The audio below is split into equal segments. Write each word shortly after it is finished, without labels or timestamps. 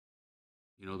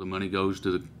You know, the money goes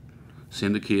to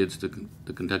send the kids to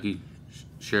the Kentucky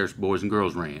Sheriff's Boys and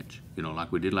Girls Ranch, you know,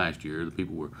 like we did last year. The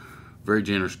people were very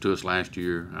generous to us last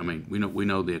year. I mean, we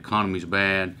know the economy's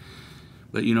bad,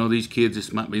 but you know, these kids,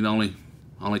 this might be the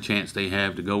only chance they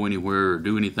have to go anywhere or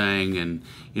do anything, and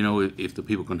you know, if the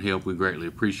people can help, we greatly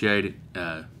appreciate it.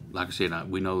 Like I said,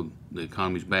 we know the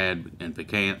economy's bad, and if they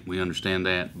can't, we understand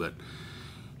that, but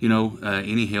you know,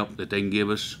 any help that they can give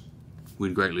us,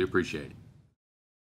 we'd greatly appreciate it.